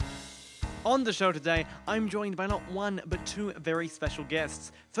On the show today, I'm joined by not one, but two very special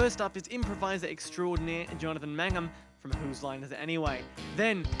guests. First up is improviser extraordinaire Jonathan Mangum from Whose Line Is It Anyway?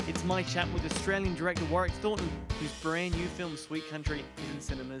 Then, it's my chat with Australian director Warwick Thornton, whose brand new film Sweet Country is in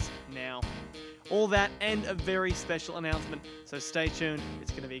cinemas now. All that and a very special announcement, so stay tuned, it's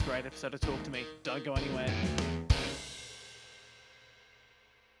going to be a great episode of Talk to Me. Don't go anywhere.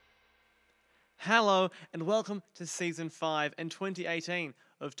 Hello and welcome to Season 5 and 2018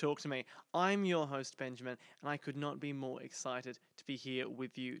 of Talk to Me. I'm your host Benjamin and I could not be more excited to be here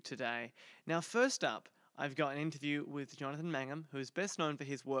with you today. Now first up, I've got an interview with Jonathan Mangum, who is best known for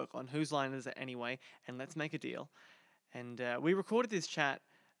his work on Whose Line Is It Anyway and Let's Make a Deal. And we recorded this chat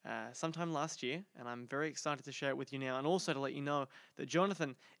sometime last year, and I'm very excited to share it with you now, and also to let you know that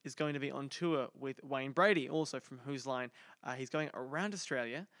Jonathan is going to be on tour with Wayne Brady, also from Whose Line. He's going around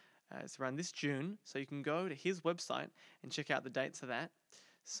Australia. It's around this June, so you can go to his website and check out the dates of that.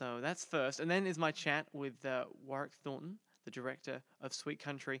 So that's first. And then is my chat with Warwick Thornton, the director of Sweet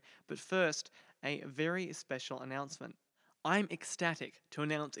Country. But first, a very special announcement. I'm ecstatic to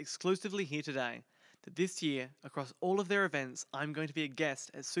announce exclusively here today that this year, across all of their events, I'm going to be a guest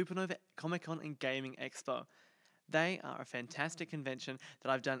at Supernova Comic-Con and Gaming Expo. They are a fantastic convention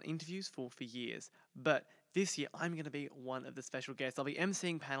that I've done interviews for years, but this year I'm going to be one of the special guests. I'll be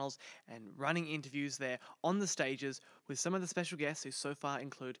emceeing panels and running interviews there on the stages with some of the special guests who so far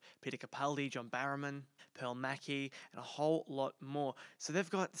include Peter Capaldi, John Barrowman, Pearl Mackay, and a whole lot more. So they've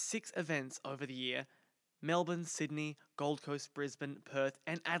got 6 events over the year: Melbourne, Sydney, Gold Coast, Brisbane, Perth,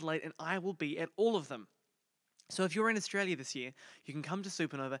 and Adelaide, and I will be at all of them. So if you're in Australia this year, you can come to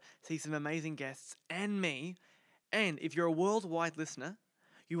Supernova, see some amazing guests and me. And if you're a worldwide listener,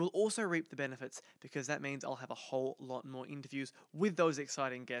 you will also reap the benefits, because that means I'll have a whole lot more interviews with those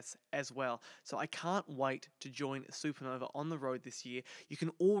exciting guests as well. So I can't wait to join Supernova on the road this year. You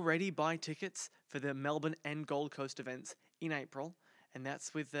can already buy tickets for the Melbourne and Gold Coast events in April, and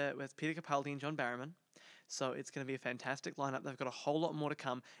that's with Peter Capaldi and John Barrowman. So it's going to be a fantastic lineup. They've got a whole lot more to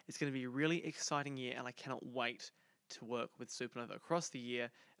come. It's going to be a really exciting year, and I cannot wait to work with Supernova across the year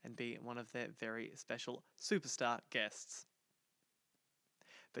and be one of their very special superstar guests.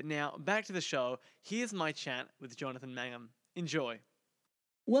 But now, back to the show. Here's my chat with Jonathan Mangum. Enjoy.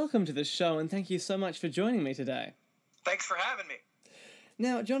 Welcome to the show, and thank you so much for joining me today. Thanks for having me.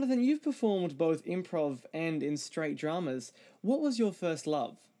 Now, Jonathan, you've performed both improv and in straight dramas. What was your first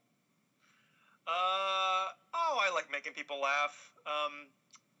love? I like making people laugh.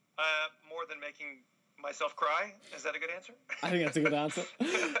 More than making myself cry. Is that a good answer? I think that's a good answer.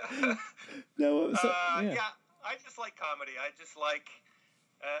 Yeah, I just like comedy. I just like,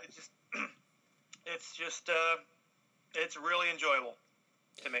 it's really enjoyable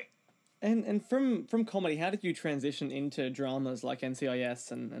to me. And from comedy, how did you transition into dramas like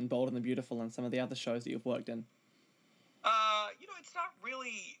NCIS and Bold and the Beautiful and some of the other shows that you've worked in?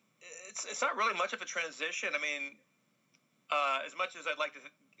 It's not really much of a transition. I mean, as much as I'd like to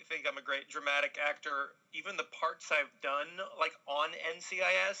think I'm a great dramatic actor, even the parts I've done, like on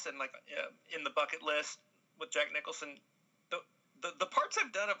NCIS and like in the Bucket List with Jack Nicholson, the parts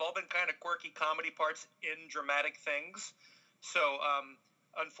I've done have all been kind of quirky comedy parts in dramatic things. So,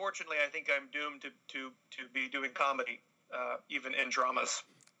 unfortunately, I think I'm doomed to be doing comedy, even in dramas.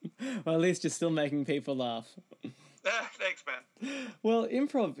 Well, at least you're still making people laugh. Thanks, man. Well,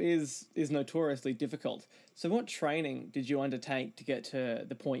 improv is notoriously difficult. So what training did you undertake to get to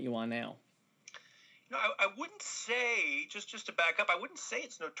the point you are now? I wouldn't say, just to back up, I wouldn't say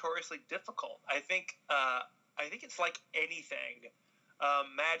it's notoriously difficult. I think it's like anything.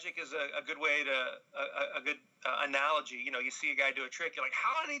 Magic is a good way a good analogy. You see a guy do a trick, you're like,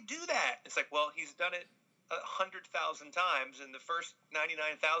 how did he do that? It's like, well, he's done it 100,000 times, and the first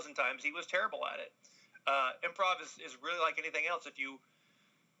 99,000 times he was terrible at it. Improv is really like anything else. If you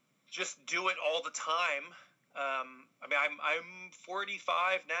just do it all the time, I'm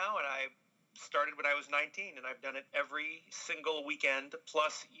 45 now, and I started when I was 19, and I've done it every single weekend,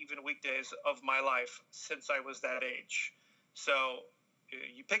 plus even weekdays of my life since I was that age. So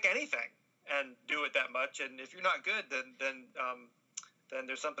you pick anything and do it that much, and if you're not good, then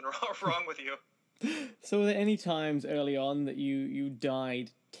there's something wrong with you. So were there any times early on that you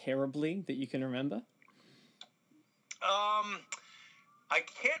died terribly that you can remember? I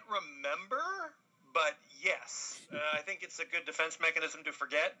can't remember, but yes. I think it's a good defense mechanism to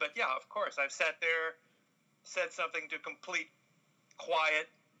forget. But yeah, of course, I've sat there, said something to complete quiet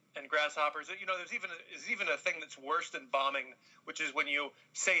and grasshoppers. There's even a thing that's worse than bombing, which is when you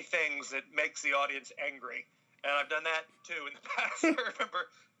say things that makes the audience angry. And I've done that too in the past. I remember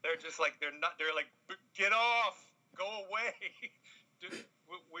they're just like, they're like, get off, go away.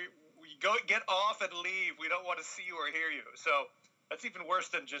 We go get off and leave. We don't want to see you or hear you. So that's even worse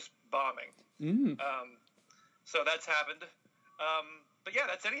than just bombing. So that's happened. But yeah,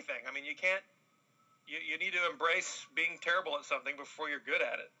 that's anything. I mean, you can't. You need to embrace being terrible at something before you're good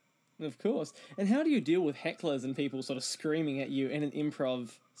at it. Of course. And how do you deal with hecklers and people sort of screaming at you in an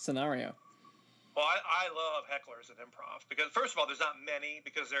improv scenario? Well, I love hecklers in improv because, first of all, there's not many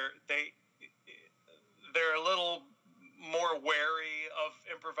because they're a little more wary of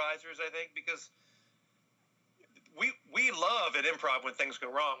improvisers, I think, because we love at improv when things go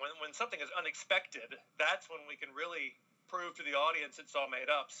wrong. When something is unexpected, that's when we can really prove to the audience it's all made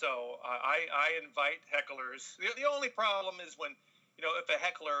up. So I invite hecklers. The only problem is when, if a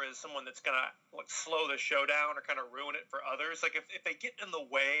heckler is someone that's going to slow the show down or kind of ruin it for others, like if they get in the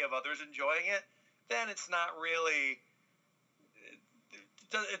way of others enjoying it, then it's not really,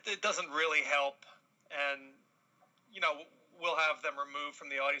 it doesn't really help. And, we'll have them removed from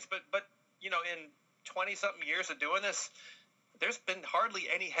the audience. But in 20-something years of doing this, there's been hardly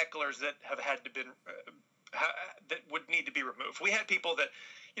any hecklers that have had to been, that would need to be removed. We had people that,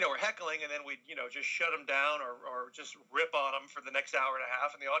 were heckling and then we'd, just shut them down or just rip on them for the next hour and a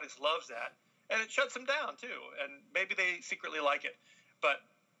half. And the audience loves that. And it shuts them down too. And maybe they secretly like it. But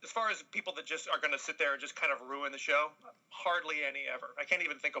as far as people that just are going to sit there and just kind of ruin the show, hardly any ever. I can't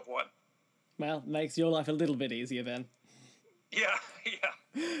even think of one. Well, makes your life a little bit easier then. Yeah.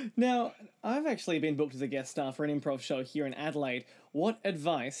 Now, I've actually been booked as a guest star for an improv show here in Adelaide. What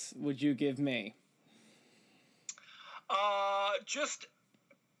advice would you give me? Just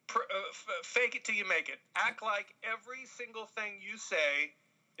fake it till you make it. Act like every single thing you say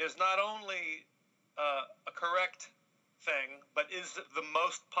is not only a correct thing, but is the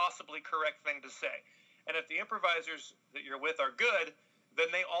most possibly correct thing to say. And if the improvisers that you're with are good,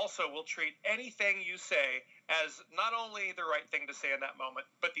 then they also will treat anything you say as not only the right thing to say in that moment,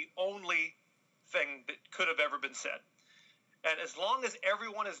 but the only thing that could have ever been said. And as long as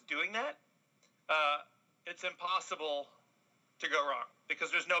everyone is doing that, it's impossible to go wrong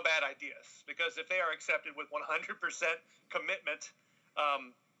because there's no bad ideas. Because if they are accepted with 100% commitment,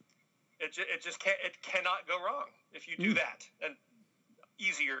 it cannot go wrong if you do that. And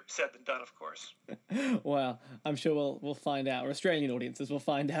easier said than done, of course. Well, I'm sure we'll find out. Or Australian audiences will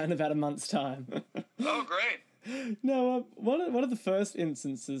find out in about a month's time. Oh, great. No, one of the first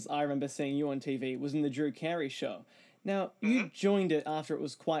instances I remember seeing you on TV was in the Drew Carey show. Now, you joined it after it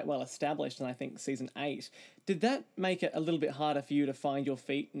was quite well established in, I think, season 8. Did that make it a little bit harder for you to find your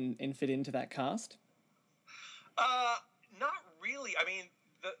feet and fit into that cast? Not really. I mean,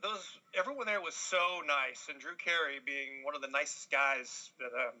 everyone there was so nice, and Drew Carey being one of the nicest guys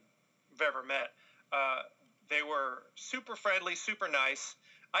that I've ever met. They were super friendly, super nice.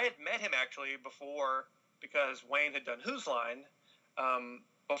 I had met him actually before because Wayne had done Who's Line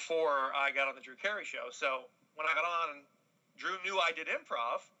before I got on the Drew Carey show. So when I got on, Drew knew I did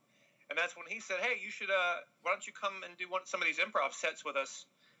improv, and that's when he said, "Hey, you should. Why don't you come and do some of these improv sets with us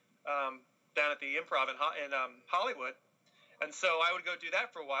down at the Improv in Hollywood?" And so I would go do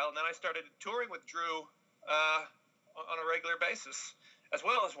that for a while, and then I started touring with Drew on a regular basis, as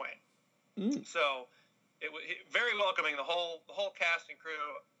well as Wayne. So it was very welcoming. The whole cast and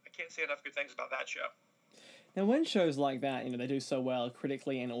crew. I can't say enough good things about that show. Now, when shows like that, they do so well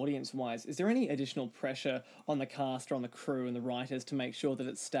critically and audience-wise, is there any additional pressure on the cast or on the crew and the writers to make sure that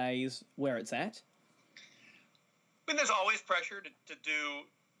it stays where it's at? I mean, there's always pressure to do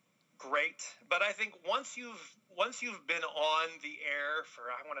great, but I think once you've been on the air for,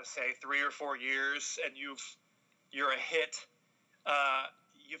 I want to say, 3 or 4 years, and you're a hit,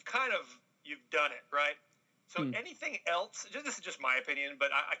 you've done it, right? So anything else, this is just my opinion,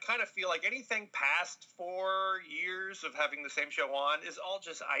 but I kind of feel like anything past 4 years of having the same show on is all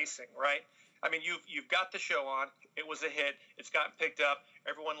just icing, right? I mean, you've got the show on, it was a hit, it's gotten picked up,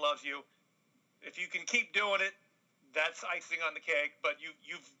 everyone loves you. If you can keep doing it, that's icing on the cake, but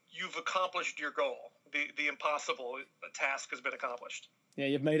you've accomplished your goal. The impossible task has been accomplished. Yeah,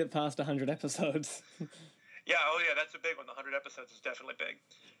 you've made it past 100 episodes. Yeah, that's a big one. The 100 episodes is definitely big.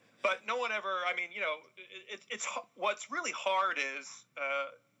 But no one ever, I mean, it's what's really hard is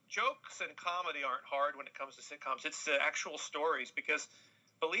jokes and comedy aren't hard when it comes to sitcoms. It's the actual stories because,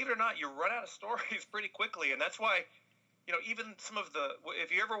 believe it or not, you run out of stories pretty quickly. And that's why, even some of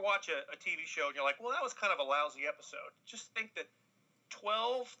if you ever watch a TV show and you're like, well, that was kind of a lousy episode, just think that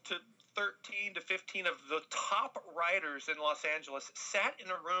 12 to 13 to 15 of the top writers in Los Angeles sat in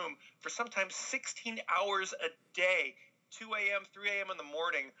a room for sometimes 16 hours a day, 2 a.m., 3 a.m. in the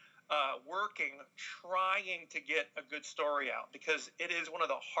morning, working, trying to get a good story out because it is one of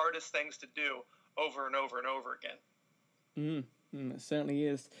the hardest things to do over and over and over again. It certainly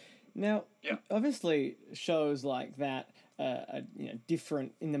is. Now, Yeah. obviously, shows like that are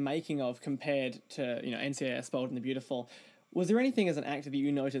different in the making of compared to NCIS Bold and the Beautiful. Was there anything as an actor that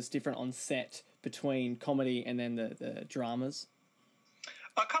you noticed different on set between comedy and then the dramas?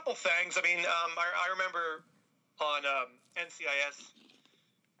 A couple things. I mean, I remember on NCIS,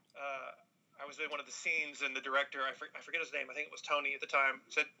 I was doing one of the scenes, and the director, I forget his name, I think it was Tony at the time,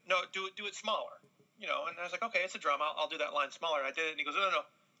 said, "No, do it smaller." And I was like, "Okay, it's a drama. I'll do that line smaller." And I did it, and he goes, "No,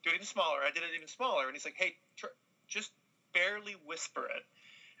 do it even smaller." I did it even smaller, and he's like, "Hey, just barely whisper it."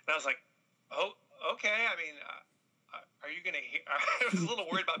 And I was like, "Oh, okay. I mean, are you gonna hear?" I was a little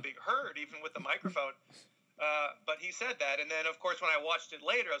worried about being heard, even with the microphone. But he said that, and then of course when I watched it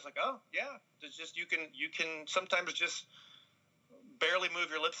later, I was like, "Oh yeah, it's just you can sometimes just barely move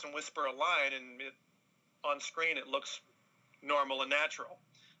your lips and whisper a line, and on screen it looks normal and natural."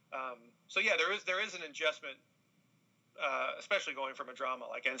 So yeah, there is an adjustment, especially going from a drama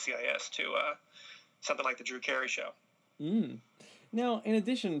like NCIS to something like the Drew Carey Show. Now, in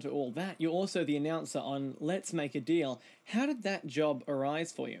addition to all that, you're also the announcer on Let's Make a Deal. How did that job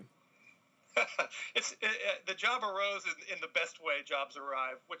arise for you? The job arose in the best way jobs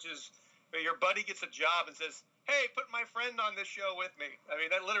arrive, which is your buddy gets a job and says, "Hey, put my friend on this show with me." I mean,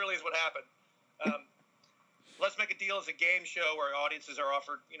 that literally is what happened. Let's Make a Deal is a game show where audiences are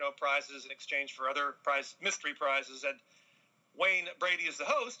offered, prizes in exchange for other mystery prizes. And Wayne Brady is the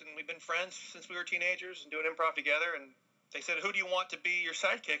host, and we've been friends since we were teenagers and doing improv together. And they said, "Who do you want to be your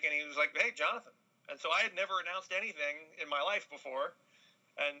sidekick?" And he was like, "Hey, Jonathan." And so I had never announced anything in my life before.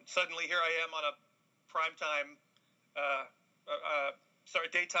 And suddenly here I am on a primetime,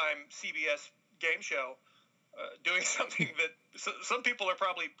 daytime CBS game show, doing something that some people are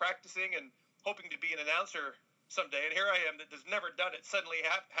probably practicing and hoping to be an announcer someday. And here I am that has never done it, suddenly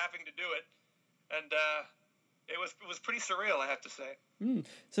having to do it. And it was pretty surreal, I have to say.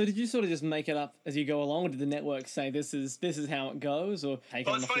 So did you sort of just make it up as you go along, or did the network say this is how it goes, or take it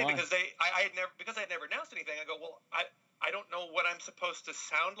on the fly? Well, it's funny because I had never announced anything. I go, well, I don't know what I'm supposed to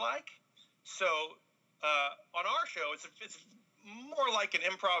sound like. So on our show, it's more like an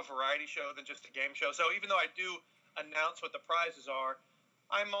improv variety show than just a game show. So even though I do announce what the prizes are,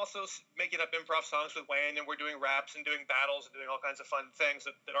 I'm also making up improv songs with Wayne, and we're doing raps and doing battles and doing all kinds of fun things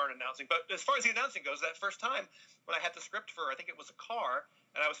that aren't announcing. But as far as the announcing goes, that first time when I had the script for, I think it was a car,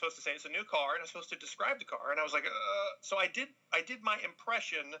 and I was supposed to say it's a new car, and I was supposed to describe the car, and I was like, so I did my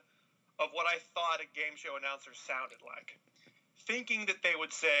impression of what I thought a game show announcer sounded like, thinking that they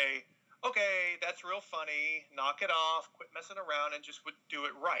would say, "Okay, that's real funny, knock it off, quit messing around, and just would do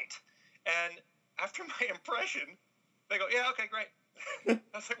it right." And after my impression, they go, "Yeah, okay, great." I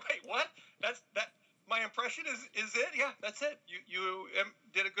was like, "Wait, what? That's that? My impression is it? Yeah, that's it. You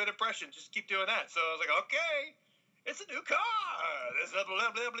did a good impression. Just keep doing that." So I was like, "Okay, it's a new car. This blah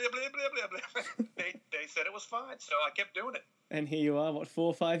blah blah blah blah blah blah." They said it was fine, so I kept doing it. And here you are, 4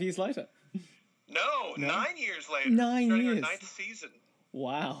 or 5 years later? No, 9 years later. 9 starting years. Our 9th season.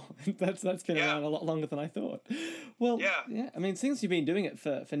 Wow, that's been around a lot longer than I thought. Well, yeah. I mean, since you've been doing it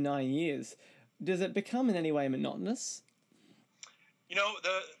for 9 years, does it become in any way monotonous?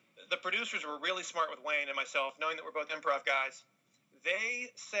 The producers were really smart with Wayne and myself, knowing that we're both improv guys.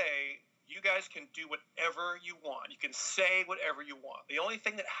 They say, you guys can do whatever you want. You can say whatever you want. The only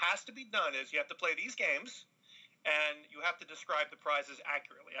thing that has to be done is you have to play these games, and you have to describe the prizes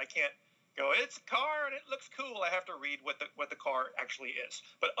accurately. I can't go, "It's a car and it looks cool." I have to read what the car actually is.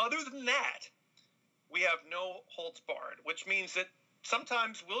 But other than that, we have no holds barred, which means that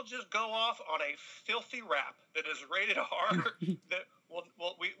sometimes we'll just go off on a filthy rap that is rated R that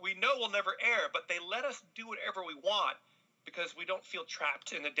we know will never air, but they let us do whatever we want because we don't feel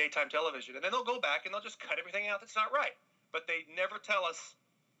trapped in the daytime television. And then they'll go back and they'll just cut everything out that's not right. But they never tell us,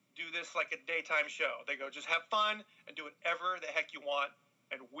 do this like a daytime show. They go, just have fun and do whatever the heck you want,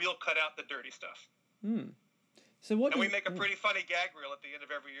 and we'll cut out the dirty stuff. So what? And we make a pretty funny gag reel at the end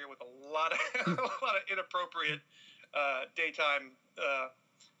of every year with a lot of inappropriate daytime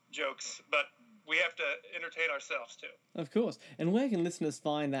jokes, but we have to entertain ourselves too. Of course. And where can listeners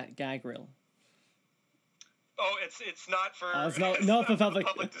find that gag reel? Oh, it's not for it's not for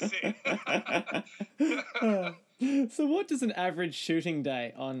public to see. So what does an average shooting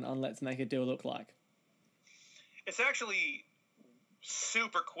day on Let's Make a Deal look like? It's actually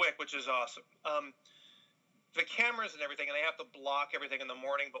super quick, which is awesome. The cameras and everything, and they have to block everything in the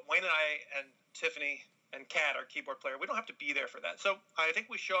morning, but Wayne and I and Tiffany and Kat, our keyboard player, we don't have to be there for that. So I think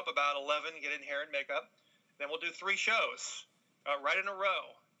we show up about 11, get in hair and makeup, then we'll do 3 shows right in a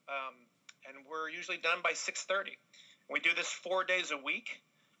row, and we're usually done by 6:30. We do this 4 days a week,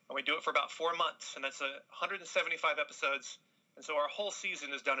 and we do it for about 4 months, and that's 175 episodes and And so our whole season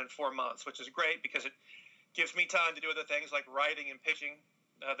is done in 4 months, which is great because it gives me time to do other things like writing and pitching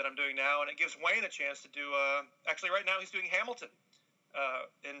that I'm doing now. And it gives Wayne a chance to do, actually right now he's doing Hamilton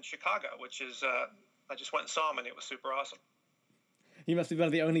in Chicago, which is, I just went and saw him and it was super awesome. You must be one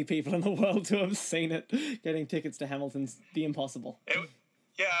of the only people in the world to have seen it. Getting tickets to Hamilton's the impossible.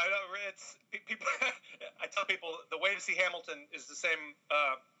 Yeah, it's people. I tell people the way to see Hamilton is the same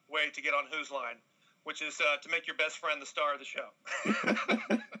way to get on Who's Line, which is to make your best friend the star of the show.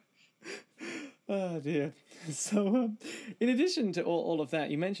 Oh dear. So, in addition to all of that,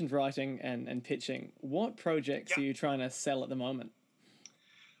 you mentioned writing and pitching. What projects are you trying to sell at the moment?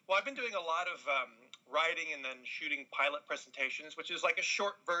 Well, I've been doing a lot of writing and then shooting pilot presentations, which is like a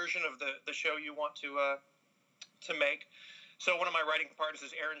short version of the show you want to make. So one of my writing partners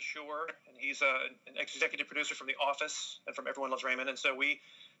is Aaron Shore, and he's an executive producer from The Office and from Everyone Loves Raymond. And so we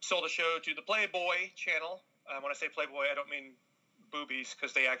sold a show to the Playboy channel. When I say Playboy, I don't mean boobies,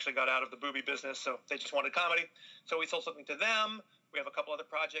 because they actually got out of the boobie business, so they just wanted comedy. So we sold something to them. We have a couple other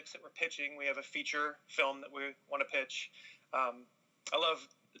projects that we're pitching. We have a feature film that we want to pitch. I love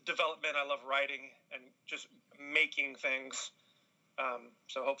development. I love writing and just making things.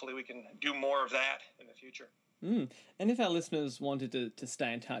 So hopefully we can do more of that in the future. And if our listeners wanted to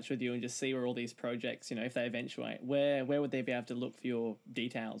stay in touch with you and just see where all these projects, if they eventuate, where would they be able to look for your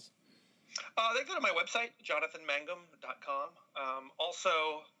details? They go to my website, jonathanmangum.com.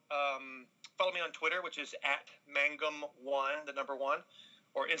 Also, follow me on Twitter, which is @Mangum1, the number 1,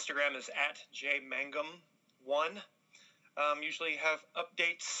 or Instagram is @JMangum1. Usually have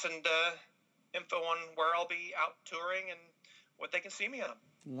updates and info on where I'll be out touring and what they can see me on.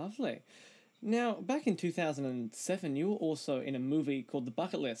 Lovely. Now, back in 2007, you were also in a movie called The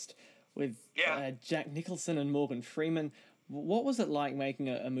Bucket List with Jack Nicholson and Morgan Freeman. What was it like making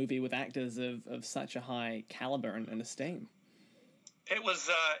a movie with actors of such a high caliber and esteem? It was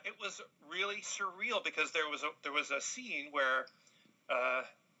really surreal because there was a scene where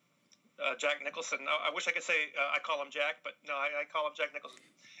Jack Nicholson. I wish I could say I call him Jack, but no, I call him Jack Nicholson.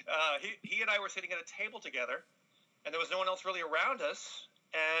 He and I were sitting at a table together, and there was no one else really around us.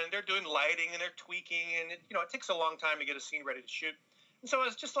 And they're doing lighting and they're tweaking, and it takes a long time to get a scene ready to shoot. And so it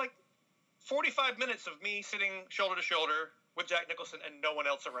was just like 45 minutes of me sitting shoulder to shoulder with Jack Nicholson and no one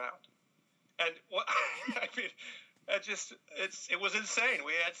else around. And I mean, it was insane.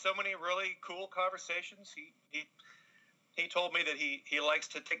 We had so many really cool conversations. He told me that he likes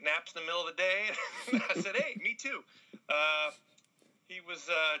to take naps in the middle of the day. And I said, hey, me too. He was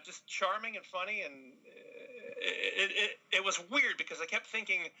just charming and funny, and it was weird because I kept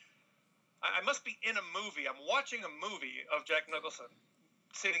thinking I must be in a movie. I'm watching a movie of Jack Nicholson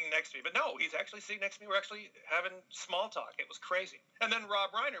sitting next to me. But no, he's actually sitting next to me. We're actually having small talk. It was crazy. And then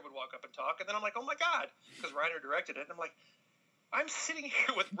Rob Reiner would walk up and talk, and then I'm like, oh my God, because Reiner directed it. And I'm like, I'm sitting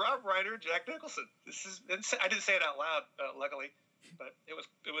here with Rob Reiner and Jack Nicholson. This is insane. I didn't say it out loud, luckily, but it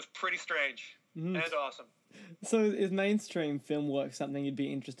was pretty strange and awesome. So is mainstream film work something you'd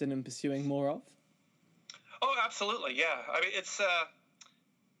be interested in pursuing more of? Oh, absolutely, yeah. I mean, it's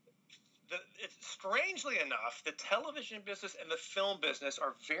strangely enough, the television business and the film business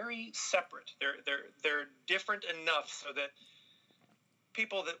are very separate. They're different enough so that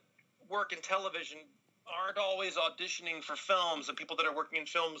people that work in television aren't always auditioning for films, and people that are working in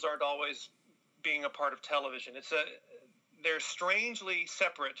films aren't always being a part of television. They're strangely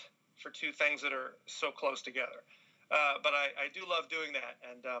separate for two things that are so close together. But I do love doing that,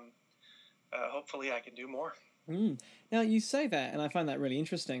 and hopefully I can do more. Now, you say that, and I find that really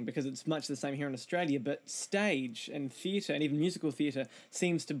interesting because it's much the same here in Australia, but stage and theatre, and even musical theatre,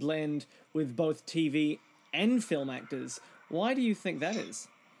 seems to blend with both TV and film actors. Why do you think that is?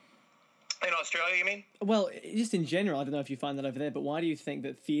 In Australia, you mean? Well, just in general, I don't know if you find that over there, but why do you think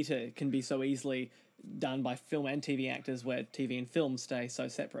that theatre can be so easily done by film and TV actors where TV and film stay so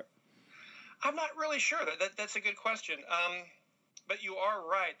separate? I'm not really sure. That's a good question. But you are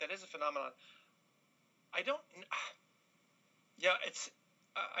right. That is a phenomenon. I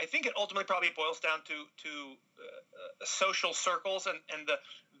think it ultimately probably boils down to social circles and the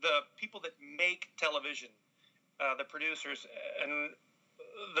people that make television, the producers and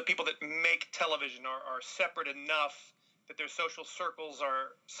the people that make television are separate enough that their social circles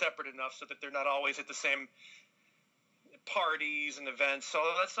are separate enough so that they're not always at the same parties and events. So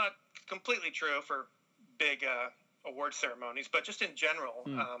that's not completely true for big award ceremonies, but just in general,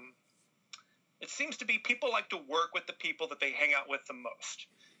 it seems to be people like to work with the people that they hang out with the most.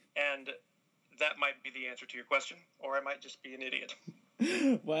 And that might be the answer to your question, or I might just be an idiot.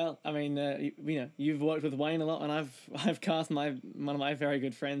 Well, I mean, you've worked with Wayne a lot, and I've cast one of my very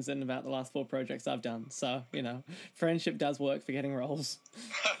good friends in about the last 4 projects I've done. So friendship does work for getting roles.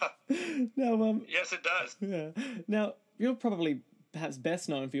 Now, Yes, it does. yeah. Now, you're probably perhaps best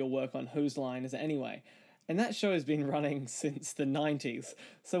known for your work on Whose Line Is It Anyway? And that show has been running since the 90s.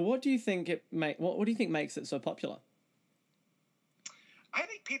 So what do you think what do you think makes it so popular? I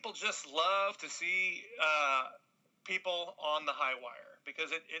think people just love to see people on the high wire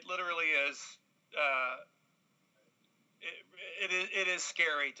because it literally is. It is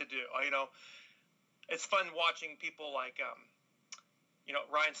scary to do. It's fun watching people like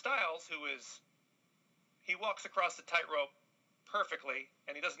Ryan Stiles, he walks across the tightrope perfectly,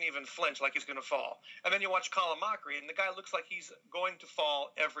 and he doesn't even flinch like he's going to fall. And then you watch Colin Mockery, and the guy looks like he's going to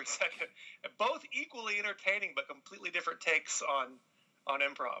fall every second. Both equally entertaining, but completely different takes on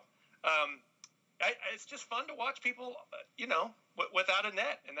improv. It's just fun to watch people, without a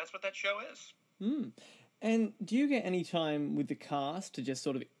net, and that's what that show is. Mm. And do you get any time with the cast to just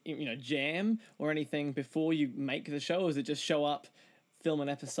sort of, jam or anything before you make the show, or is it just show up, film an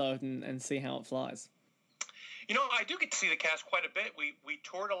episode, and see how it flies? I do get to see the cast quite a bit. We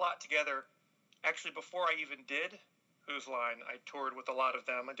toured a lot together. Actually, before I even did Whose Line, I toured with a lot of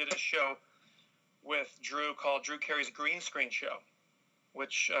them. I did a show with Drew called Drew Carey's Green Screen Show,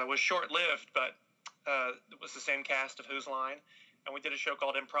 which was short-lived, but it was the same cast of Whose Line. And we did a show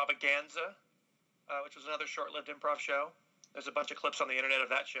called Improvaganza, which was another short-lived improv show. There's a bunch of clips on the internet of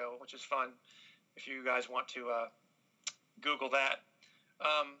that show, which is fun if you guys want to Google that.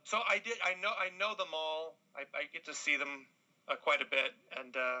 So I know them all. I get to see them quite a bit,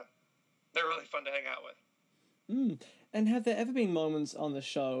 and they're really fun to hang out with. And have there ever been moments on the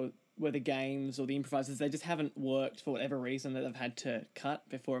show where the games or the improvisers, they just haven't worked for whatever reason that they've had to cut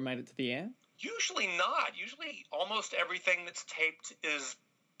before it made it to the air? Usually not. Usually almost everything that's taped is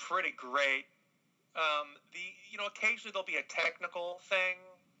pretty great. Occasionally there'll be a technical thing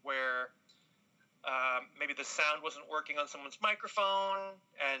where maybe the sound wasn't working on someone's microphone,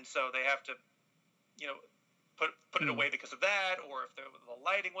 and so they have to, put it away because of that, or if the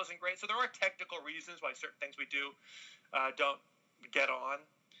lighting wasn't great. So there are technical reasons why certain things we do don't get on.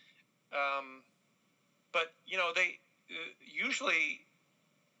 But they usually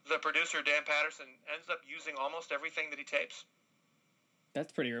the producer Dan Patterson ends up using almost everything that he tapes.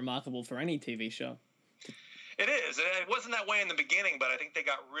 That's pretty remarkable for any TV show. It is. It wasn't that way in the beginning, but I think they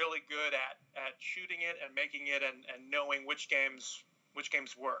got really good at shooting it and making it and knowing which games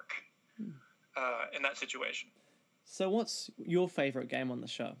work in that situation. So what's your favorite game on the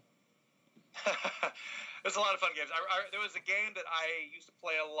show? There's a lot of fun games. There was a game that I used to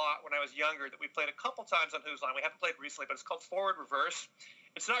play a lot when I was younger that we played a couple times on Whose Line. We haven't played recently, but it's called Forward Reverse.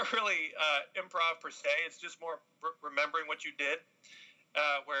 It's not really improv per se. It's just more remembering what you did.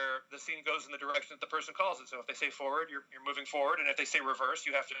 Where the scene goes in the direction that the person calls it. So if they say forward, you're moving forward, and if they say reverse,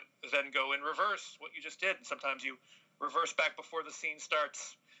 you have to then go in reverse what you just did. And sometimes you reverse back before the scene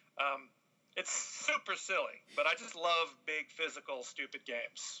starts. It's super silly, but I just love big, physical, stupid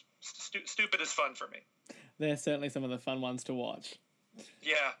games. Stupid is fun for me. They're certainly some of the fun ones to watch.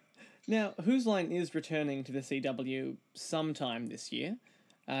 Yeah. Now, Whose Line is returning to the CW sometime this year.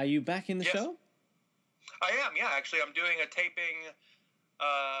 Are you back in the show? I am, yeah. Actually, I'm doing a taping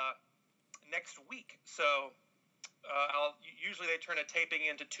next week. So usually they turn a taping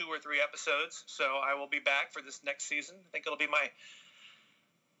into 2 or 3 episodes. So I will be back for this next season. I think it'll be my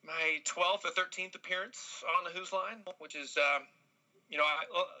 12th or 13th appearance on the Whose Line, which is, we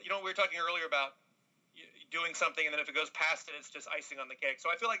were talking earlier about doing something, and then if it goes past it, it's just icing on the cake. So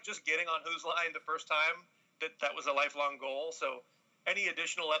I feel like just getting on Whose Line the first time, that was a lifelong goal. So any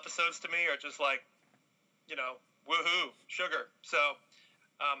additional episodes to me are just like, woohoo, sugar. So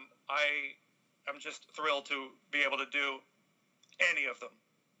I'm just thrilled to be able to do any of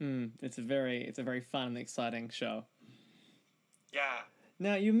them. It's a very fun and exciting show. Yeah.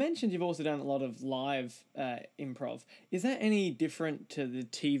 Now, you mentioned you've also done a lot of live improv. Is that any different to the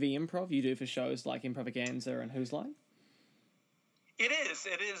TV improv you do for shows like Improvaganza and Whose Line? It is.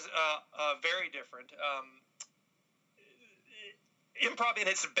 It is very different. Improv in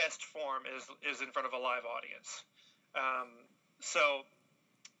its best form is in front of a live audience.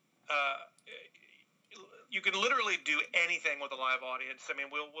 You can literally do anything with a live audience. I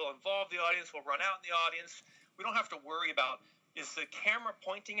mean, we'll involve the audience. We'll run out in the audience. We don't have to worry about, is the camera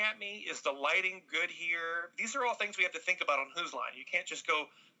pointing at me? Is the lighting good here? These are all things we have to think about on Whose Line. You can't just go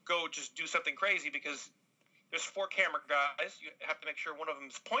just do something crazy because there's 4 camera guys. You have to make sure one of them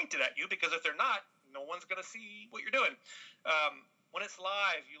is pointed at you, because if they're not, no one's going to see what you're doing. When it's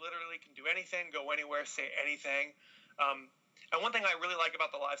live, you literally can do anything, go anywhere, say anything. And one thing I really like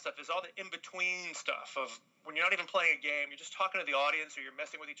about the live stuff is all the in-between stuff of when you're not even playing a game, you're just talking to the audience or you're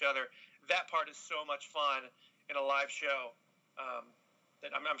messing with each other. That part is so much fun in a live show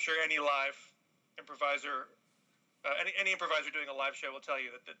that I'm sure any live improviser, any improviser doing a live show will tell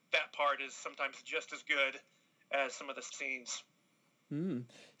you that part is sometimes just as good as some of the scenes.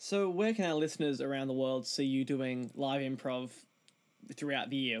 So where can our listeners around the world see you doing live improv throughout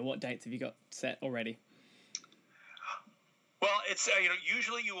the year? What dates have you got set already? Well, it's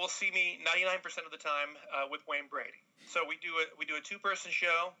usually you will see me 99% of the time with Wayne Brady. So we do a two-person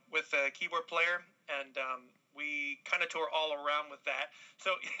show with a keyboard player, and we kind of tour all around with that.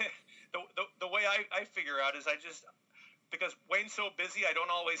 So the way I figure out is because Wayne's so busy, I don't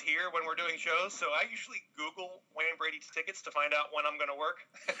always hear when we're doing shows. So I usually Google Wayne Brady's tickets to find out when I'm going to work.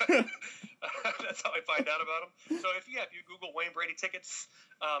 That's how I find out about them. So if you Google Wayne Brady tickets,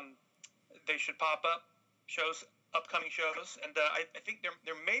 they should pop up upcoming shows. And I think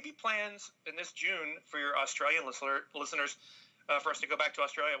there may be plans in this June for your Australian listeners for us to go back to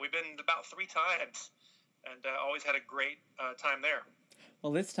Australia. We've been about 3 times and always had a great time there.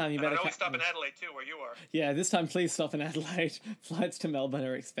 Well, this time you better... I always stop in Adelaide, too, where you are. Yeah, this time please stop in Adelaide. Flights to Melbourne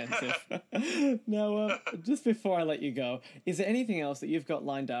are expensive. Now, just before I let you go, is there anything else that you've got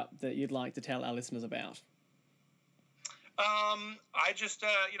lined up that you'd like to tell our listeners about? I just,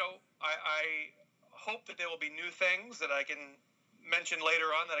 I hope that there will be new things that I can mention later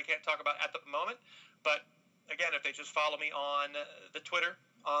on that I can't talk about at the moment. But, again, if they just follow me on the Twitter,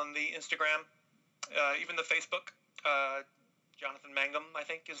 on the Instagram, even the Facebook, Jonathan Mangum, I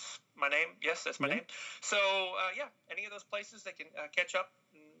think, is my name. Yes, that's my name. So, any of those places they can catch up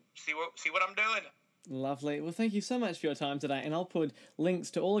and see what I'm doing. Lovely. Well, thank you so much for your time today, and I'll put links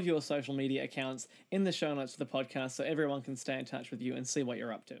to all of your social media accounts in the show notes for the podcast so everyone can stay in touch with you and see what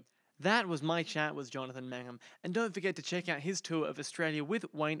you're up to. That was my chat with Jonathan Mangum, and don't forget to check out his tour of Australia with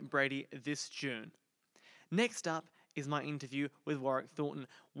Wayne Brady this June. Next up is my interview with Warwick Thornton.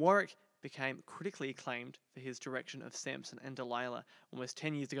 Warwick became critically acclaimed for his direction of Samson and Delilah almost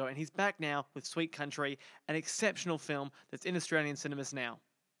 10 years ago, and he's back now with Sweet Country, an exceptional film that's in Australian cinemas now.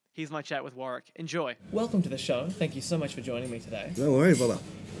 Here's my chat with Warwick. Enjoy. Welcome to the show. Thank you so much for joining me today. No worries, brother.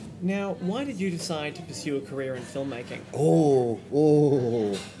 Now, why did you decide to pursue a career in filmmaking?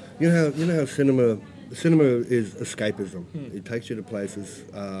 You know how cinema is escapism. It takes you to places.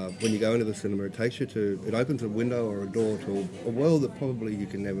 When you go into the cinema, it opens a window or a door to a world that probably you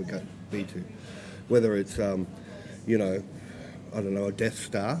can never be to. Whether it's, I don't know, a Death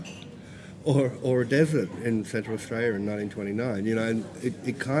Star or a desert in Central Australia in 1929. And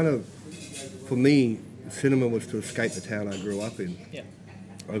it kind of, for me, cinema was to escape the town I grew up in. Yeah.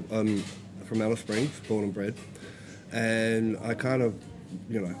 I'm from Alice Springs, born and bred, and I kind of,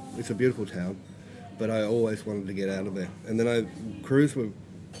 it's a beautiful town, but I always wanted to get out of there. And then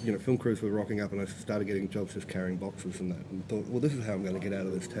film crews were rocking up, and I started getting jobs just carrying boxes and that, and thought, well, this is how I'm going to get out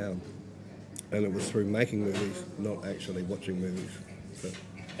of this town. And it was through making movies, not actually watching movies. So.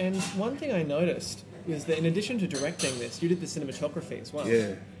 And one thing I noticed is that in addition to directing this, you did the cinematography as well.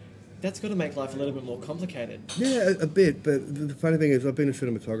 Yeah. That's got to make life a little bit more complicated. Yeah, a bit, but the funny thing is I've been a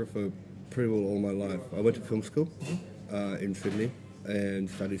cinematographer pretty well all my life. I went to film school in Sydney and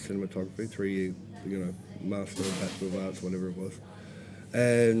studied cinematography, 3-year, Master or Bachelor of Arts, whatever it was.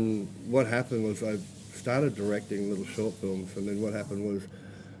 And what happened was I started directing little short films, and then what happened was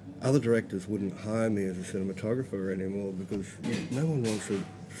other directors wouldn't hire me as a cinematographer anymore because no one wants a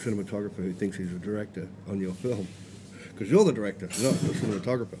cinematographer who thinks he's a director on your film, because you're the director, not the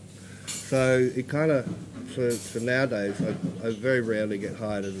cinematographer. So it kind of, so nowadays I very rarely get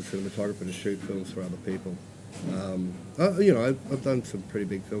hired as a cinematographer to shoot films for other people. I've done some pretty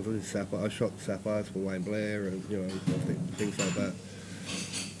big films. I shot Sapphires for Wayne Blair and things like that.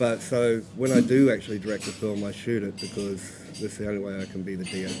 But so when I do actually direct a film, I shoot it because that's the only way I can be the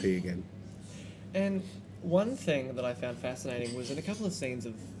DOP again. And one thing that I found fascinating was in a couple of scenes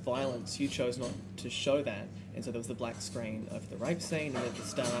of violence, you chose not to show that. And so there was the black screen of the rape scene, and at the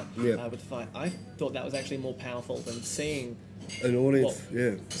start with the fight. I thought that was actually more powerful than seeing an audience.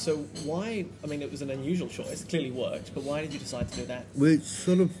 So why? I mean, it was an unusual choice. It clearly worked, but why did you decide to do that? Well,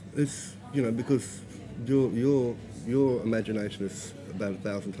 it's because your imagination is about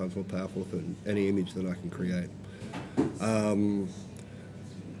 1,000 times more powerful than any image that I can create. I'm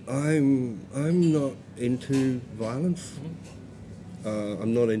not into violence.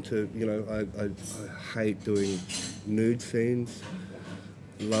 I'm not into, I hate doing nude scenes,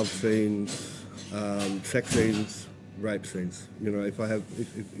 love scenes, sex scenes, rape scenes.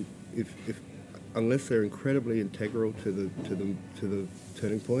 If unless they're incredibly integral to the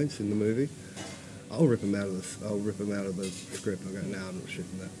turning points in the movie, I'll rip them out of this. I'll rip them out of the script. I'll go, no, I'm not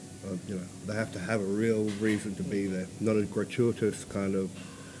shooting that. They have to have a real reason to be there, not a gratuitous kind of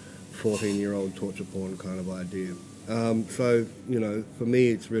 14-year-old torture porn kind of idea. So, for me,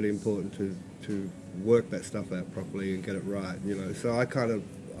 it's really important to work that stuff out properly and get it right. So I can't.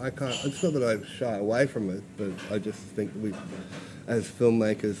 It's not that I shy away from it, but I just think we, as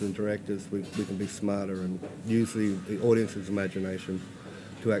filmmakers and directors, we can be smarter and use the audience's imagination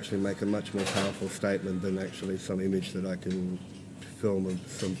to actually make a much more powerful statement than actually some image that I can film of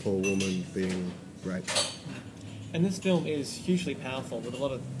some poor woman being raped. And this film is hugely powerful with a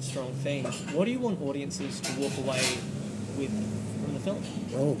lot of strong themes. What do you want audiences to walk away with from the film?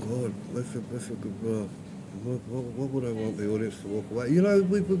 Oh God, that's a good. What would I want the audience to walk away?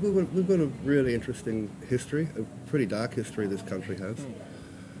 We've got a really interesting history, a pretty dark history this country has.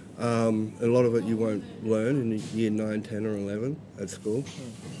 A lot of it you won't learn in year 9, 10 or 11 at school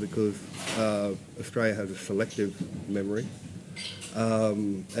because Australia has a selective memory.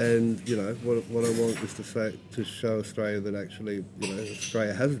 And what I want is to show Australia that actually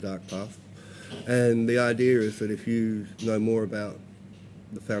Australia has a dark past, and the idea is that if you know more about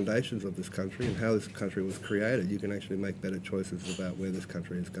the foundations of this country and how this country was created, you can actually make better choices about where this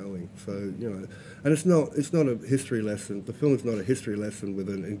country is going. So and it's not a history lesson. The film is not a history lesson with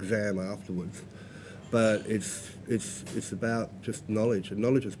an exam afterwards, but it's about just knowledge, and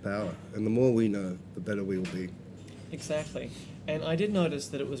knowledge is power, and the more we know, the better we will be. Exactly. And I did notice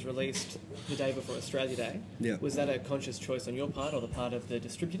that it was released the day before Australia Day. Yeah. Was that a conscious choice on your part or the part of the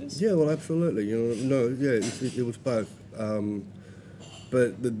distributors? Yeah, well, absolutely. It was both.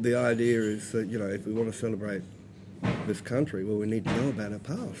 But the idea is that, if we want to celebrate this country, well, we need to know about our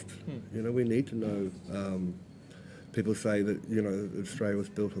past. We need to know. People say that, Australia was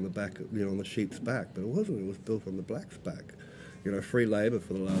built on the back, on the sheep's back, but it wasn't. It was built on the black's back. Free labour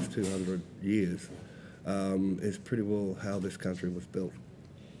for the last 200 years is pretty well how this country was built.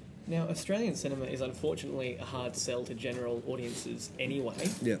 Now, Australian cinema is unfortunately a hard sell to general audiences anyway.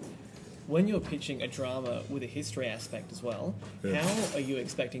 Yeah. When you're pitching a drama with a history aspect as well, Yeah. How are you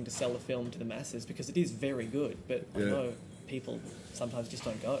expecting to sell the film to the masses? Because it is very good, but I know people sometimes just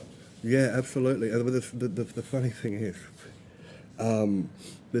don't go. Yeah, absolutely. And the funny thing is,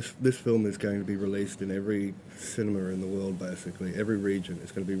 this film is going to be released in every cinema in the world, basically. Every region.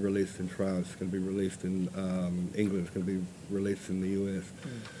 It's going to be released in France. It's going to be released in England. It's going to be released in the US.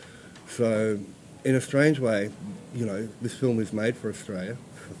 So, in a strange way, this film is made for Australia,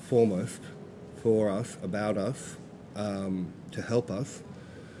 foremost, for us, about us, to help us.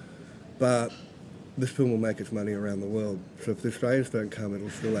 But this film will make its money around the world. So if the Australians don't come,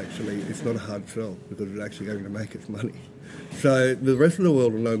 it's not a hard sell because it's actually going to make its money. So the rest of the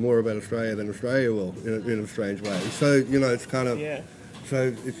world will know more about Australia than Australia will, in a strange way. So, it's kind of... Yeah.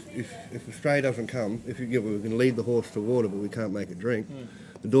 So if Australia doesn't come, we can lead the horse to water, but we can't make it drink.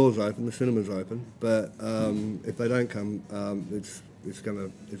 The door's open, the cinema's open, but if they don't come,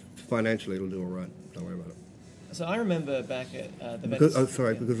 financially it'll do all right. Don't worry about it. So I remember back at the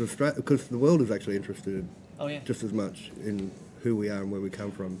because the world is actually interested just as much in who we are and where we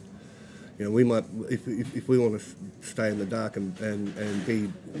come from. We might, if we want to stay in the dark and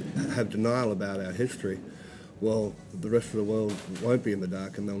have denial about our history, well, the rest of the world won't be in the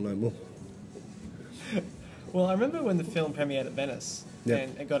dark and they'll know more. Well, I remember when the film premiered at Venice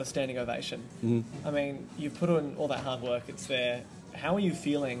and it got a standing ovation. Mm-hmm. I mean, you've put in all that hard work, it's there. How are you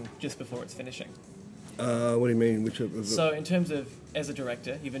feeling just before it's finishing? What do you mean? So in terms of, as a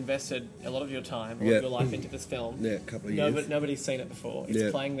director, you've invested a lot of your time, a lot of your life into this film. Yeah, a couple of years. Nobody's seen it before.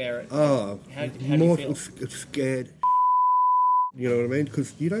 It's playing there. How do you feel? Scared. You know what I mean?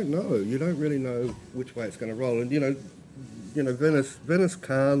 Because you don't know. You don't really know which way it's going to roll. And, Venice,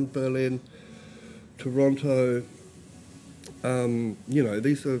 Cannes, Berlin, Toronto...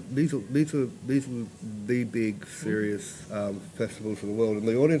 these are the big serious festivals in the world, and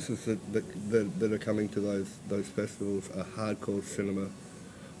the audiences that are coming to those festivals are hardcore cinema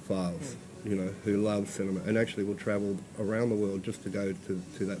files, who love cinema and actually will travel around the world just to go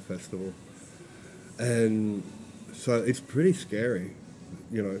to that festival. And so it's pretty scary,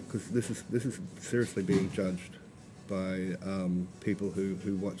 because this is seriously being judged by people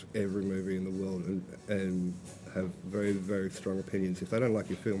who watch every movie in the world and have very, very strong opinions. If they don't like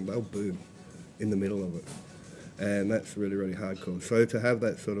your film, they'll boo in the middle of it. And that's really, really hardcore. So to have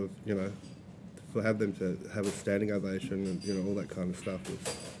that sort of, for have them to have a standing ovation and, all that kind of stuff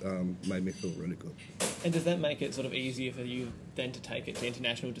made me feel really good. And does that make it sort of easier for you then to take it to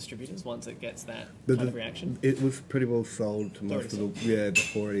international distributors once it gets that kind of reaction? It was pretty well sold to most of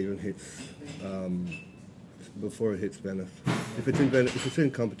before it even hits, before it hits Venice. If it's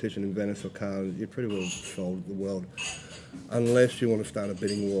in competition in Venice or Cannes, you're pretty well sold the world, unless you want to start a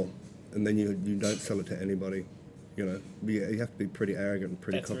bidding war, and then you don't sell it to anybody. You know, you have to be pretty arrogant and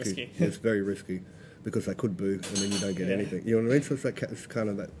pretty That's cocky. risky. Yeah, it's very risky because they could boo and then you don't get anything. You know what I mean? So it's kind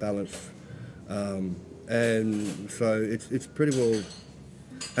of that balance, and so it's pretty well.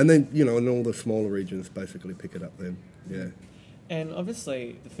 And then in all the smaller regions, basically pick it up then. Yeah. And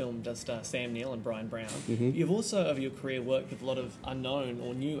obviously, the film does star Sam Neill and Brian Brown. Mm-hmm. You've also, over your career, worked with a lot of unknown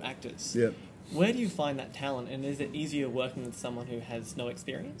or new actors. Yeah. Where do you find that talent, and is it easier working with someone who has no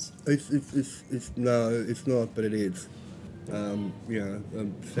experience? No, it's not, but it is. Sam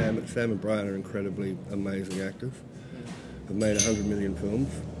and Brian are incredibly amazing actors. Have made 100 million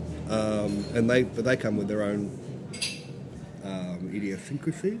films, and they come with their own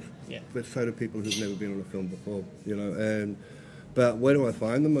idiosyncrasies. Yeah. But so do people who've never been on a film before. But where do I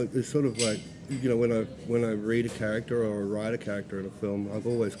find them? It's sort of like, when I read a character or write a character in a film, I've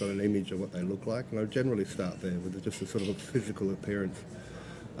always got an image of what they look like, and I generally start there with just a sort of a physical appearance.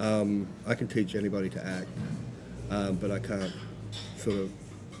 I can teach anybody to act, but I can't sort of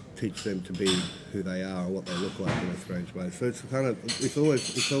teach them to be who they are or what they look like in a strange way. So it's always,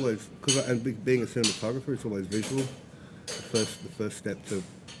 being a cinematographer, it's always visual. The first step to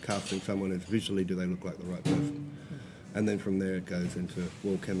casting someone is visually, do they look like the right person? And then from there it goes into,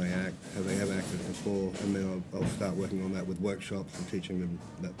 well, can they act? Have they ever acted before? And then I'll start working on that with workshops and teaching them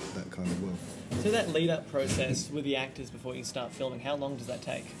that kind of work. So that lead-up process with the actors before you start filming, how long does that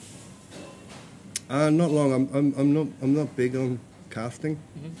take? Not long. I'm not big on casting.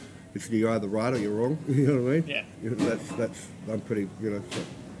 Mm-hmm. It's you're either right or you're wrong. You know what I mean? Yeah. That's I'm pretty.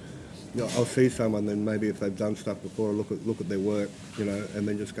 I'll see someone, then maybe if they've done stuff before, look at their work, and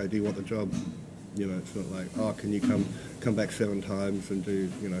then just go, do you want the job? It's not like, oh, can you come back 7 times and do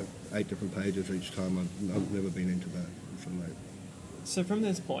 8 different pages each time. I've never been into that. So from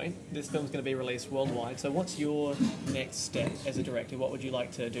this point, this film's going to be released worldwide. So what's your next step as a director? What would you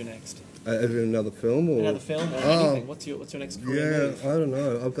like to do next? As in another film or anything? What's your next career move? I don't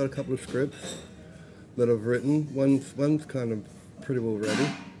know. I've got a couple of scripts that I've written. One's kind of pretty well ready.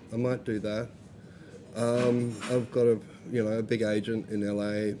 I might do that. I've got a big agent in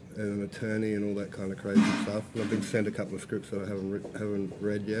LA and an attorney and all that kind of crazy stuff. And I've been sent a couple of scripts that I haven't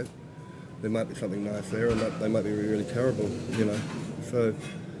read yet. There might be something nice there, and they might be really terrible. So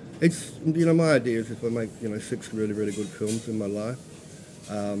it's my idea is if I make 6 really really good films in my life,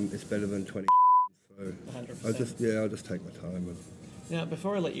 it's better than 20. So 100%. I'll just take my time. Now,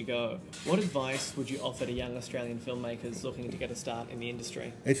 before I let you go, what advice would you offer to young Australian filmmakers looking to get a start in the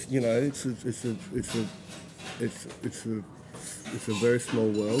industry? It's a very small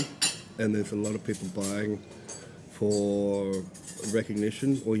world, and there's a lot of people buying for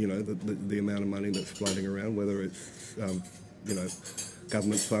recognition, or the amount of money that's floating around, whether it's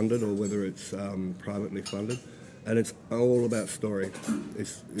government funded or whether it's privately funded, and it's all about story.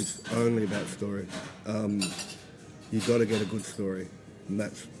 It's only about story. You've got to get a good story. And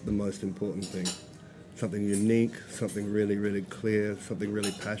that's the most important thing. Something unique, something really, really clear, something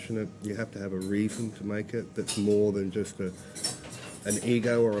really passionate. You have to have a reason to make it that's more than just an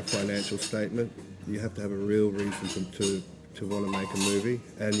ego or a financial statement. You have to have a real reason to want to make a movie,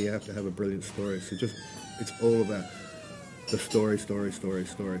 and you have to have a brilliant story. So it's all about the story.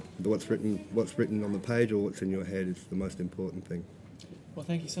 What's written on the page or what's in your head is the most important thing. Well,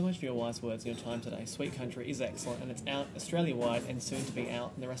 thank you so much for your wise words and your time today. Sweet Country is excellent, and it's out Australia-wide and soon to be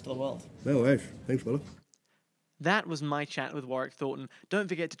out in the rest of the world. No worries. Thanks, fella. That was my chat with Warwick Thornton. Don't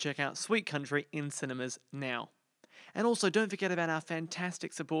forget to check out Sweet Country in cinemas now. And also, don't forget about our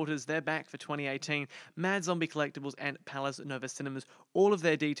fantastic supporters. They're back for 2018. Mad Zombie Collectibles and Palace Nova Cinemas. All of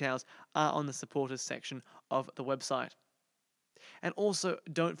their details are on the supporters section of the website. And also,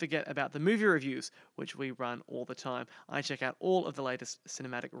 don't forget about the movie reviews, which we run all the time. I check out all of the latest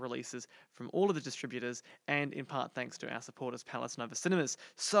cinematic releases from all of the distributors, and in part thanks to our supporters, Palace Nova Cinemas.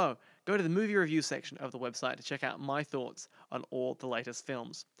 So, go to the movie review section of the website to check out my thoughts on all the latest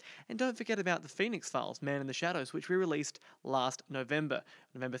films. And don't forget about The Phoenix Files, Man in the Shadows, which we released last November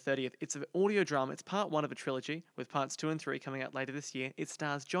 30th. It's an audio drama. It's part 1 of a trilogy, with parts 2 and 3 coming out later this year. It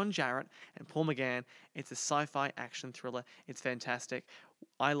stars John Jarratt and Paul McGann. It's a sci-fi action thriller. It's fantastic.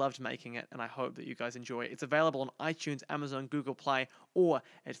 I loved making it, and I hope that you guys enjoy it. It's available on iTunes, Amazon, Google Play, or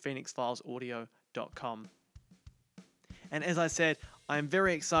at phoenixfilesaudio.com. And as I said, I'm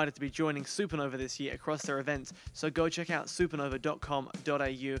very excited to be joining Supernova this year across their events, so go check out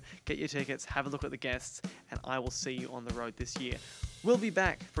supernova.com.au, get your tickets, have a look at the guests, and I will see you on the road this year. We'll be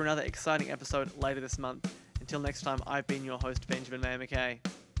back for another exciting episode later this month. Until next time, I've been your host, Benjamin Mackay.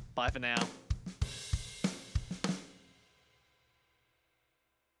 Bye for now.